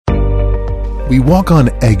We walk on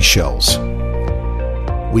eggshells.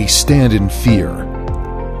 We stand in fear.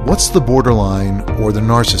 What's the borderline or the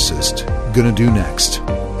narcissist gonna do next?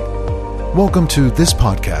 Welcome to this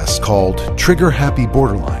podcast called Trigger Happy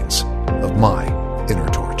Borderlines of My Inner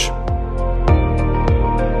Torch.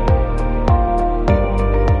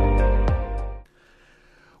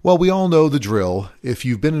 Well, we all know the drill. If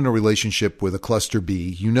you've been in a relationship with a cluster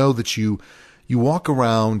B, you know that you walk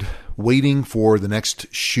around waiting for the next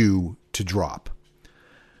shoe to drop.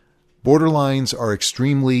 Borderlines are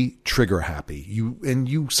extremely trigger happy.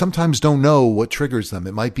 You sometimes don't know what triggers them.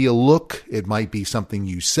 It might be a look, it might be something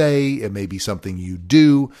you say, it may be something you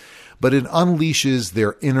do, but it unleashes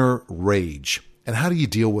their inner rage. And how do you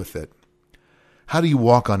deal with it? How do you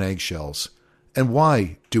walk on eggshells? And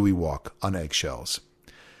why do we walk on eggshells?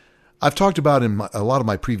 I've talked about in a lot of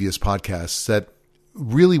my previous podcasts that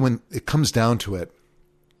really when it comes down to it,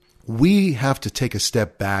 we have to take a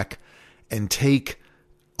step back and take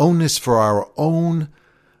onus for our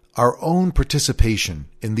own participation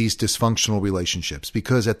in these dysfunctional relationships,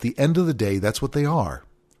 because at the end of the day, that's what they are.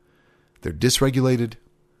 They're dysregulated,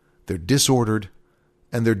 they're disordered,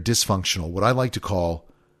 and they're dysfunctional, what I like to call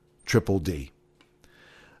triple D.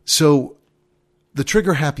 So the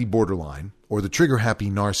trigger happy borderline or the trigger happy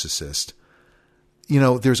narcissist,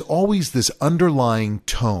 there's always this underlying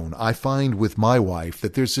tone. I find with my wife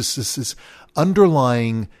that there's this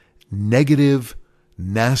underlying negative,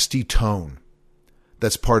 nasty tone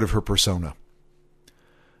that's part of her persona.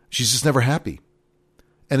 She's just never happy.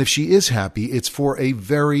 And if she is happy, it's for a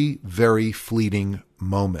very, very fleeting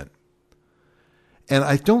moment. And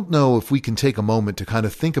I don't know if we can take a moment to kind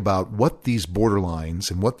of think about what these borderlines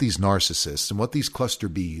and what these narcissists and what these cluster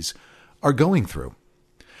Bs are going through.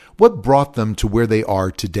 What brought them to where they are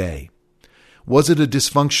today? Was it a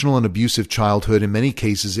dysfunctional and abusive childhood? In many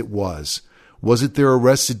cases, it was. Was it their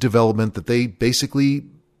arrested development that they basically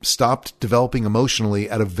stopped developing emotionally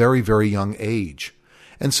at a very, very young age?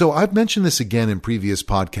 And so I've mentioned this again in previous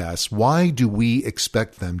podcasts. Why do we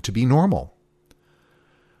expect them to be normal?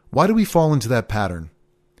 Why do we fall into that pattern?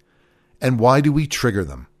 And why do we trigger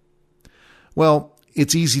them? Well,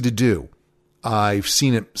 it's easy to do. I've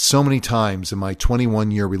seen it so many times in my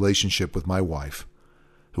 21-year relationship with my wife,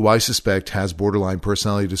 who I suspect has borderline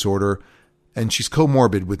personality disorder, and she's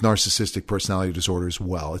comorbid with narcissistic personality disorder as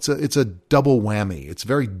well. It's a double whammy. It's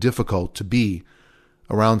very difficult to be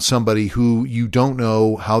around somebody who you don't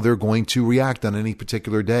know how they're going to react on any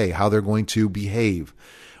particular day, how they're going to behave,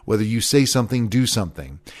 whether you say something, do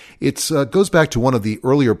something. It goes back to one of the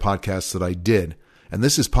earlier podcasts that I did, and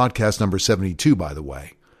this is podcast number 72, by the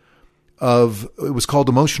way. It was called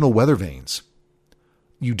Emotional Weather Vanes.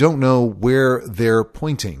 You don't know where they're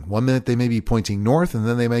pointing. One minute they may be pointing north and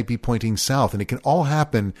then they might be pointing south. And it can all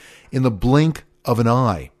happen in the blink of an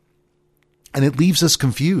eye. And it leaves us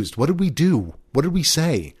confused. What did we do? What did we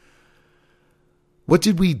say? What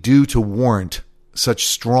did we do to warrant such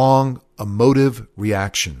strong emotive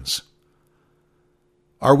reactions?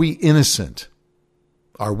 Are we innocent?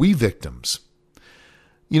 Are we victims?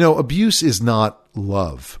 Abuse is not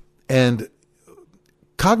love. And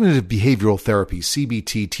cognitive behavioral therapy,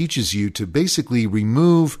 CBT, teaches you to basically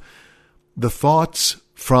remove the thoughts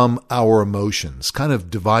from our emotions, kind of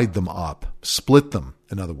divide them up, split them,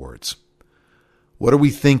 in other words. What are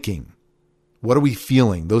we thinking? What are we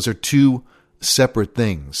feeling? Those are two separate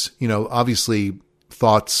things. Obviously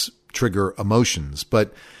thoughts trigger emotions,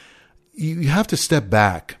 but you have to step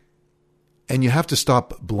back and you have to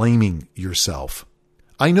stop blaming yourself.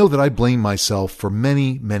 I know that I blamed myself for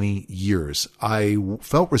many, many years. I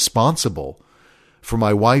felt responsible for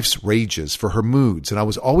my wife's rages, for her moods, and I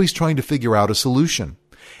was always trying to figure out a solution.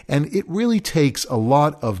 And it really takes a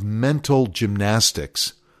lot of mental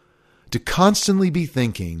gymnastics to constantly be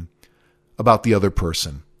thinking about the other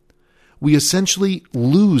person. We essentially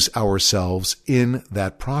lose ourselves in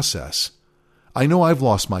that process. I know I've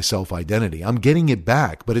lost my self-identity. I'm getting it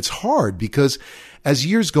back, but it's hard because as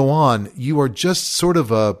years go on, you're just sort of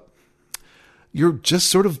an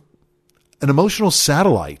emotional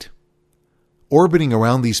satellite orbiting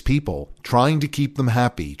around these people, trying to keep them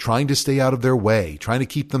happy, trying to stay out of their way, trying to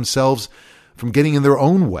keep themselves from getting in their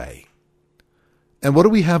own way. And what do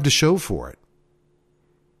we have to show for it?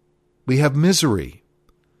 We have misery.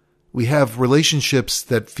 We have relationships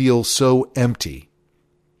that feel so empty.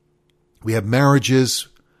 We have marriages.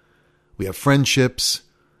 We have friendships.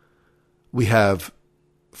 We have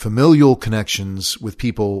familial connections with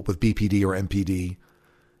people with BPD or MPD,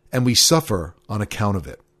 and we suffer on account of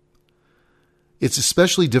it. It's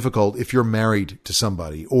especially difficult if you're married to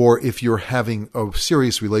somebody or if you're having a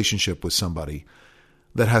serious relationship with somebody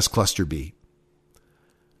that has cluster B.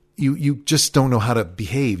 you just don't know how to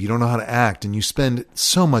behave. You don't know how to act. And you spend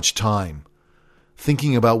so much time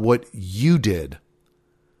thinking about what you did,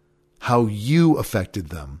 how you affected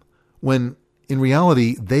them, when in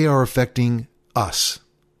reality, they are affecting us.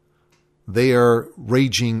 They are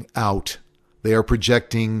raging out. They are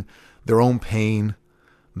projecting their own pain.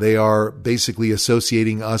 They are basically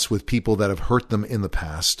associating us with people that have hurt them in the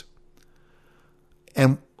past.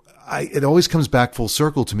 And it always comes back full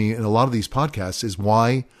circle to me in a lot of these podcasts is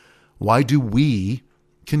why do we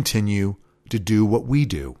continue to do what we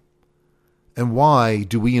do? And why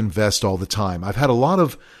do we invest all the time? I've had a lot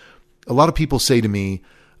of people say to me,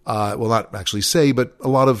 well, not actually say, but a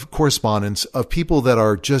lot of correspondence of people that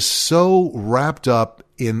are just so wrapped up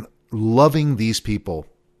in loving these people,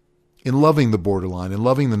 in loving the borderline, in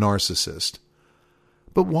loving the narcissist.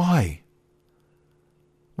 But why?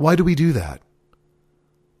 Why do we do that?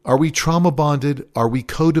 Are we trauma bonded? Are we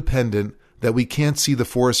codependent that we can't see the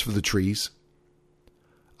forest for the trees?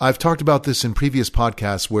 I've talked about this in previous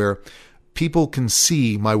podcasts where people can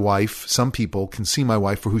see my wife, some people can see my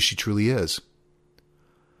wife for who she truly is.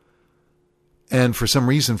 And for some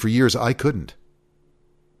reason, for years, I couldn't.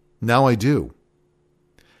 Now I do.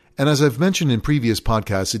 And as I've mentioned in previous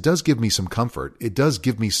podcasts, it does give me some comfort. It does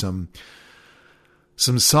give me some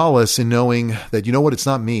solace in knowing that, you know what, it's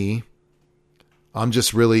not me. I'm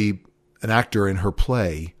just really an actor in her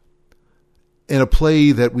play. In a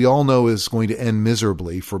play that we all know is going to end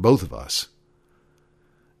miserably for both of us.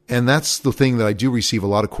 And that's the thing that I do receive a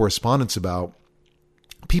lot of correspondence about.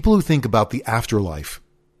 People who think about the afterlife.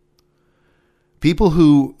 People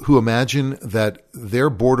who imagine that their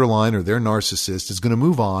borderline or their narcissist is going to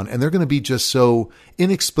move on and they're going to be just so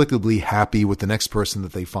inexplicably happy with the next person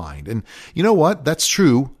that they find. And you know what? That's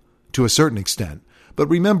true to a certain extent. But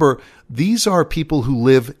remember, these are people who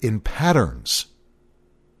live in patterns.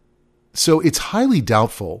 So it's highly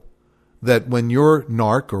doubtful that when your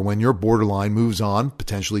narc or when your borderline moves on,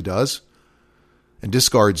 potentially does, and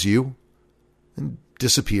discards you and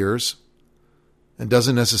disappears, and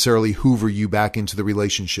doesn't necessarily hoover you back into the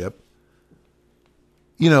relationship,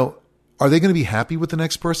 are they going to be happy with the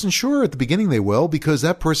next person? Sure, at the beginning they will, because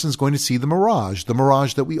that person's going to see the mirage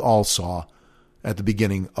that we all saw at the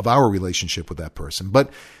beginning of our relationship with that person.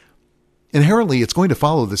 But inherently, it's going to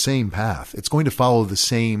follow the same path. It's going to follow the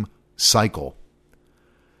same cycle.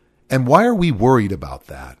 And why are we worried about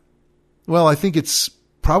that? Well, I think it's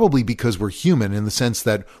probably because we're human in the sense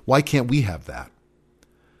that why can't we have that?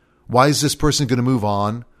 Why is this person going to move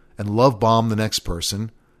on and love bomb the next person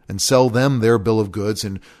and sell them their bill of goods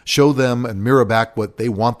and show them and mirror back what they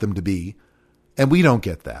want them to be? And we don't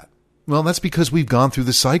get that. Well, that's because we've gone through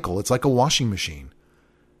the cycle. It's like a washing machine.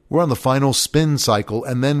 We're on the final spin cycle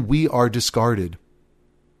and then we are discarded.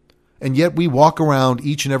 And yet we walk around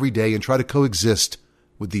each and every day and try to coexist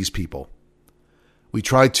with these people. We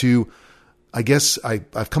try to, I guess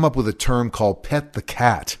I've come up with a term called pet the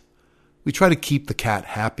cat. We try to keep the cat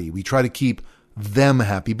happy. We try to keep them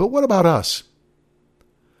happy. But what about us?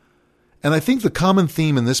 And I think the common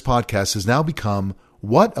theme in this podcast has now become,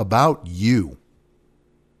 what about you?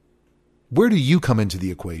 Where do you come into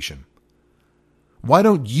the equation? Why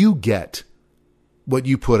don't you get what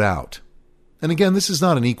you put out? And again, this is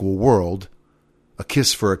not an equal world, a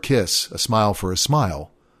kiss for a kiss, a smile for a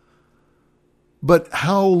smile. But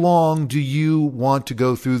how long do you want to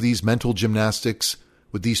go through these mental gymnastics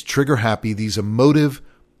with these trigger happy, these emotive,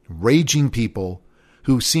 raging people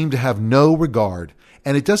who seem to have no regard?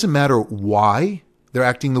 And it doesn't matter why they're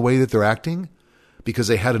acting the way that they're acting, because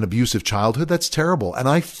they had an abusive childhood. That's terrible. And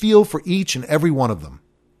I feel for each and every one of them.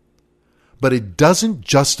 But it doesn't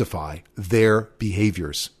justify their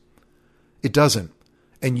behaviors. It doesn't.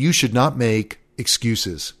 And you should not make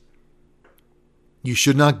excuses. You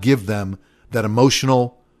should not give them that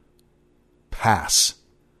emotional pass.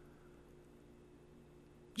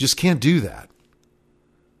 Just can't do that.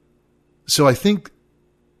 So I think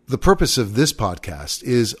the purpose of this podcast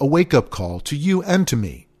is a wake-up call to you and to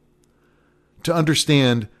me to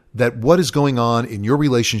understand that what is going on in your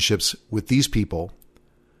relationships with these people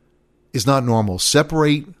is not normal.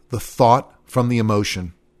 Separate the thought from the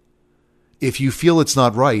emotion. If you feel it's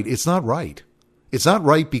not right, it's not right. It's not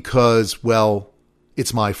right because, well,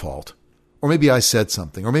 it's my fault. Or maybe I said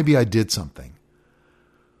something, or maybe I did something.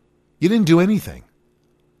 You didn't do anything.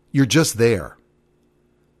 You're just there.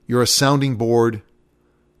 You're a sounding board.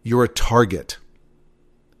 You're a target.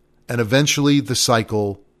 And eventually the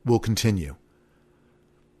cycle will continue.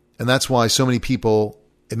 And that's why so many people,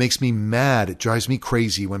 it makes me mad. It drives me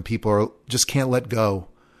crazy when people just can't let go,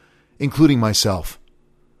 including myself.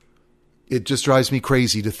 It just drives me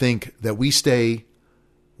crazy to think that we stay,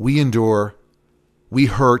 we endure, We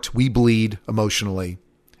hurt, we bleed emotionally.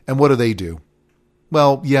 And what do?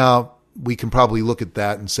 Well, yeah, we can probably look at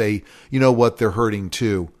that and say, you know what, they're hurting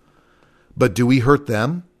too. But do we hurt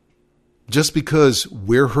them? Just because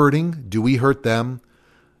we're hurting, do we hurt them?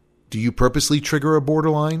 Do you purposely trigger a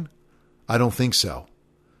borderline? I don't think so.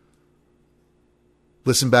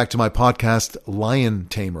 Listen back to my podcast, Lion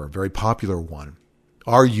Tamer, very popular one.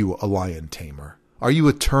 Are you a lion tamer? Are you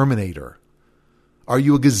a terminator? Are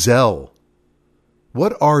you a gazelle?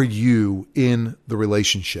 What are you in the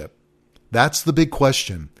relationship? That's the big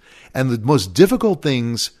question. And the most difficult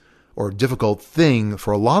thing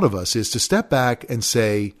for a lot of us is to step back and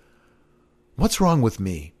say, what's wrong with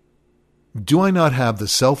me? Do I not have the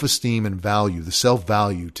self-esteem and value, the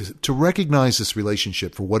self-value to recognize this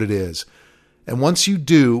relationship for what it is? And once you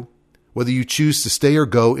do, whether you choose to stay or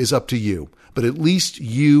go is up to you. But at least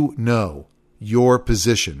you know your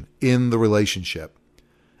position in the relationship.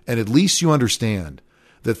 And at least you understand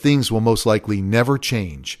that things will most likely never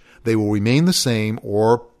change. They will remain the same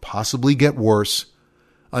or possibly get worse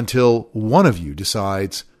until one of you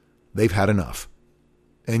decides they've had enough.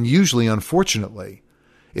 And usually, unfortunately,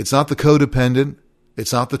 it's not the codependent,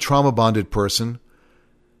 it's not the trauma-bonded person,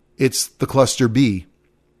 it's the cluster B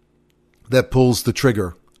that pulls the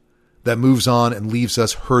trigger, that moves on and leaves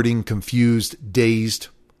us hurting, confused, dazed,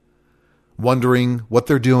 wondering what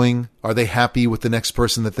they're doing. Are they happy with the next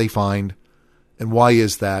person that they find? And why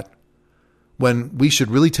is that? When we should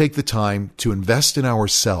really take the time to invest in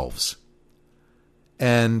ourselves.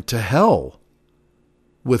 And to hell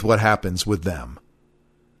with what happens with them.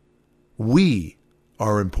 We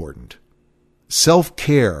are important.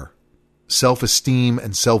 Self-care, self-esteem,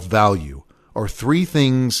 and self-value are three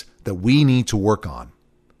things that we need to work on.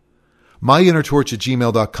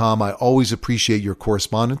 myinnertorch@gmail.com. I always appreciate your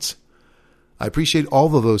correspondence. I appreciate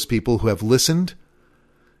all of those people who have listened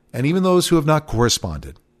and even those who have not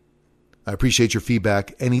corresponded. I appreciate your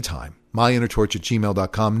feedback anytime.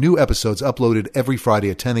 myinnertorch@gmail.com. New episodes uploaded every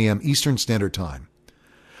Friday at 10 a.m. Eastern Standard Time.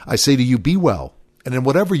 I say to you, be well, and in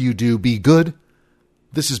whatever you do, be good.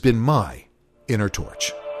 This has been my Inner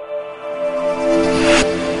Torch.